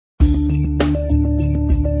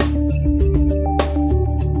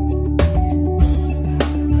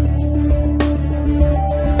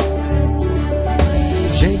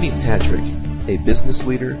business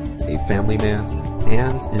leader, a family man,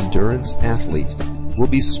 and endurance athlete, will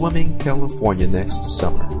be swimming California next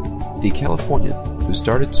summer. The Californian, who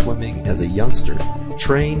started swimming as a youngster,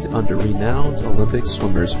 trained under renowned Olympic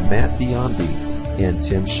swimmers Matt Biondi and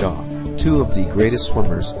Tim Shaw, two of the greatest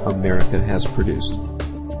swimmers America has produced.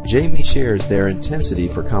 Jamie shares their intensity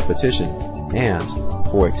for competition and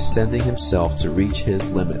for extending himself to reach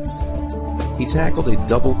his limits. He tackled a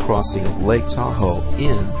double crossing of Lake Tahoe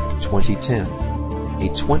in 2010, a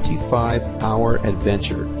 25-hour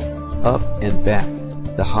adventure up and back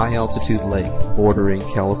the high-altitude lake bordering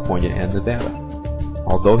California and Nevada.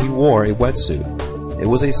 Although he wore a wetsuit, it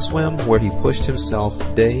was a swim where he pushed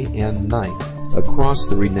himself day and night across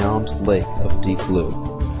the renowned lake of deep blue.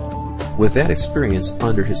 With that experience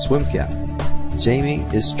under his swim cap, Jamie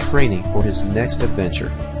is training for his next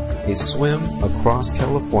adventure, a swim across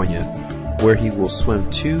California where he will swim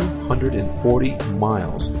 240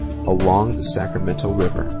 miles along the Sacramento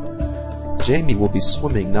River. Jamie will be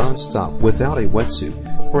swimming non-stop without a wetsuit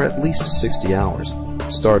for at least 60 hours.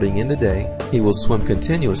 Starting in the day, he will swim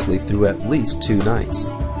continuously through at least 2 nights.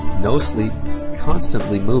 No sleep,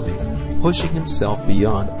 constantly moving, pushing himself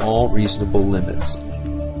beyond all reasonable limits.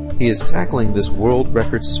 He is tackling this world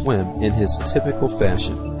record swim in his typical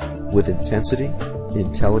fashion, with intensity,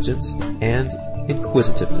 intelligence, and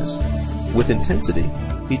inquisitiveness. With intensity,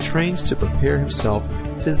 he trains to prepare himself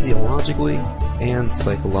physiologically and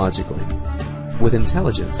psychologically. With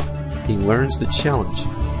intelligence, he learns the challenge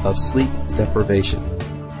of sleep deprivation,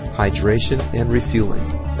 hydration and refueling,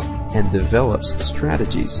 and develops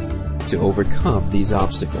strategies to overcome these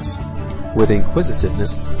obstacles. With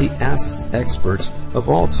inquisitiveness, he asks experts of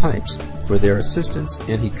all types for their assistance,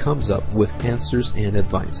 and he comes up with answers and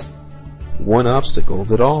advice. One obstacle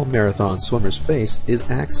that all marathon swimmers face is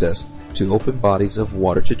access to open bodies of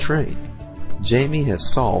water to train. Jamie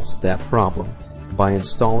has solved that problem by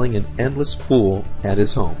installing an endless pool at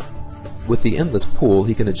his home. With the endless pool,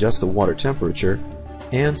 he can adjust the water temperature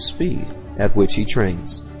and speed at which he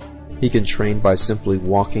trains. He can train by simply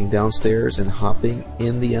walking downstairs and hopping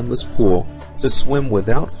in the endless pool to swim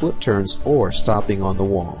without flip turns or stopping on the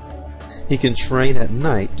wall. He can train at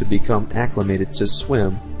night to become acclimated to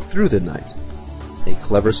swim through the night. A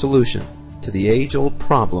clever solution to the age-old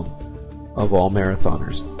problem of all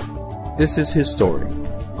marathoners. This is his story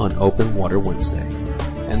on Open Water Wednesday.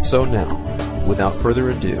 And so now, without further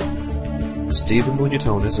ado, Stephen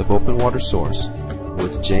Munatones of Open Water Source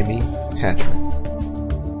with Jamie Patrick.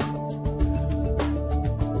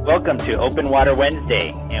 Welcome to Open Water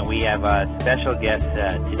Wednesday, and we have a special guest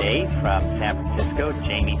today from San Francisco,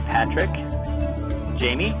 Jamie Patrick.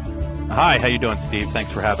 Jamie? Hi, how you doing, Steve?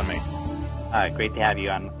 Thanks for having me. Great to have you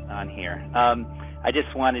on here. I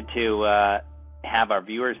just wanted to have our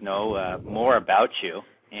viewers know more about you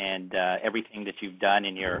and everything that you've done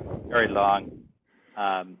in your very long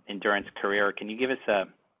endurance career. Can you give us a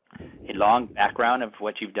long background of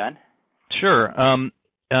what you've done? Sure.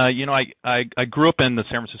 I grew up in the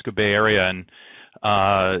San Francisco Bay Area and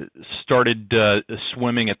started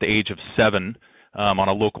swimming at the age of 7 on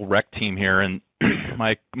a local rec team here. And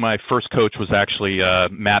my first coach was actually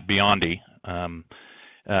Matt Biondi.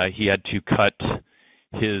 He had to cut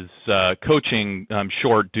his coaching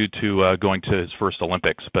short due to going to his first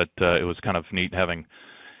Olympics, but it was kind of neat having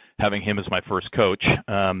him as my first coach.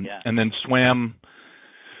 And then swam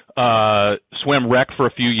rec for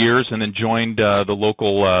a few years, and then joined the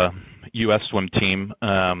local U.S. swim team,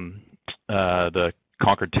 the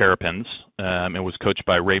Concord Terrapins. It was coached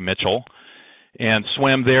by Ray Mitchell, and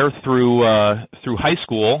swam there through high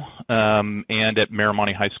school and at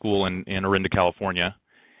Miramonte High School in Orinda, California.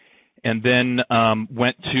 And then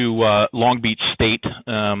went to Long Beach State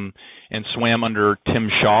and swam under Tim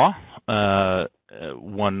Shaw,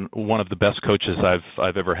 one of the best coaches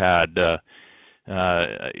I've ever had.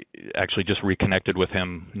 Actually just reconnected with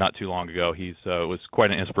him not too long ago. He's was quite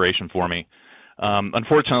an inspiration for me.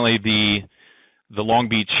 Unfortunately, the Long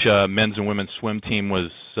Beach men's and women's swim team was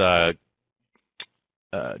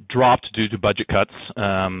dropped due to budget cuts,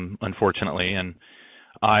 unfortunately, and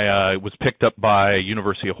I was picked up by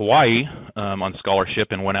University of Hawaii on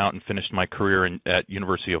scholarship and went out and finished my career at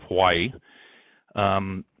University of Hawaii.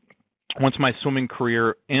 Once my swimming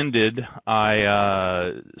career ended,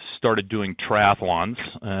 I started doing triathlons.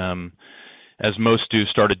 As most do,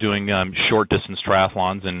 started doing short-distance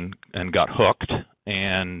triathlons and got hooked,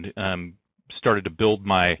 and started to build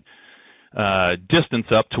my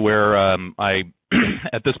distance up to where I,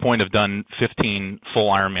 at this point, have done 15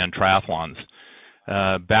 full Ironman triathlons.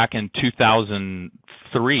 Back in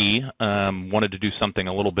 2003, wanted to do something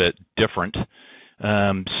a little bit different.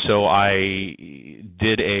 So I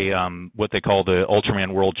did a what they call the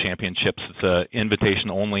Ultraman World Championships. It's an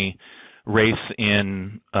invitation-only race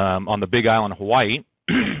on the Big Island, Hawaii,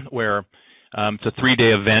 where it's a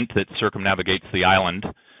 3-day event that circumnavigates the island.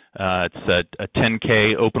 It's a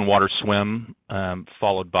 10K open water swim,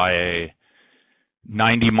 followed by a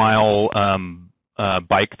 90-mile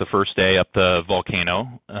bike the first day up the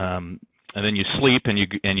volcano, and then you sleep and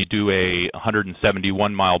you do a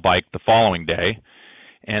 171-mile bike the following day,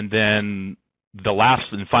 and then the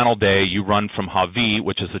last and final day you run from Hawaii,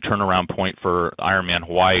 which is the turnaround point for Ironman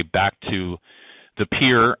Hawaii, back to the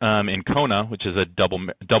pier in Kona, which is a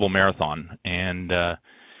double marathon, and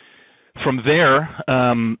from there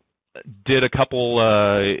did a couple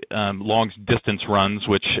long distance runs,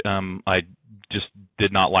 which I just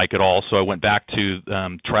did not like at all. So I went back to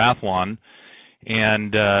triathlon,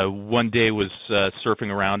 and one day was surfing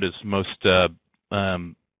around as most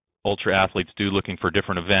ultra athletes do, looking for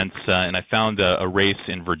different events, and I found a race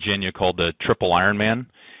in Virginia called the Triple Ironman,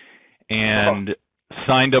 and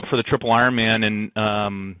signed up for the Triple Ironman,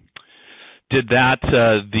 and did that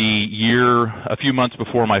the year a few months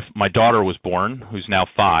before my daughter was born, who's now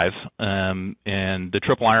 5, and the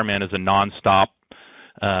Triple Ironman is a nonstop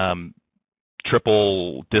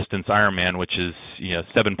triple distance Ironman, which is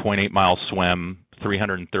 7.8 mile swim,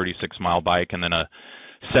 336 mile bike, and then a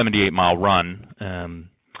 78 mile run.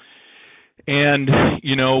 And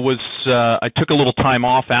I took a little time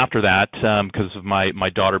off after that because of my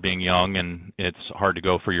daughter being young, and it's hard to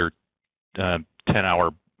go for your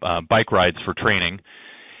 10-hour bike rides for training.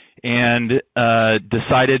 And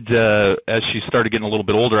decided as she started getting a little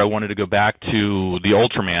bit older, I wanted to go back to the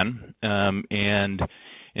Ultraman, and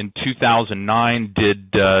in 2009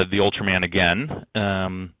 did the Ultraman again.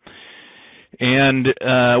 And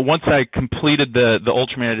once I completed the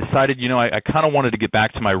Ultraman, I decided, I kind of wanted to get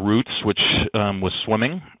back to my roots, which was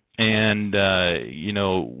swimming, and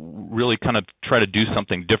really kind of try to do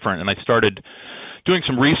something different. And I started doing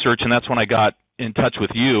some research, and that's when I got in touch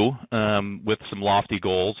with you with some lofty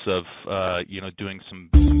goals of doing some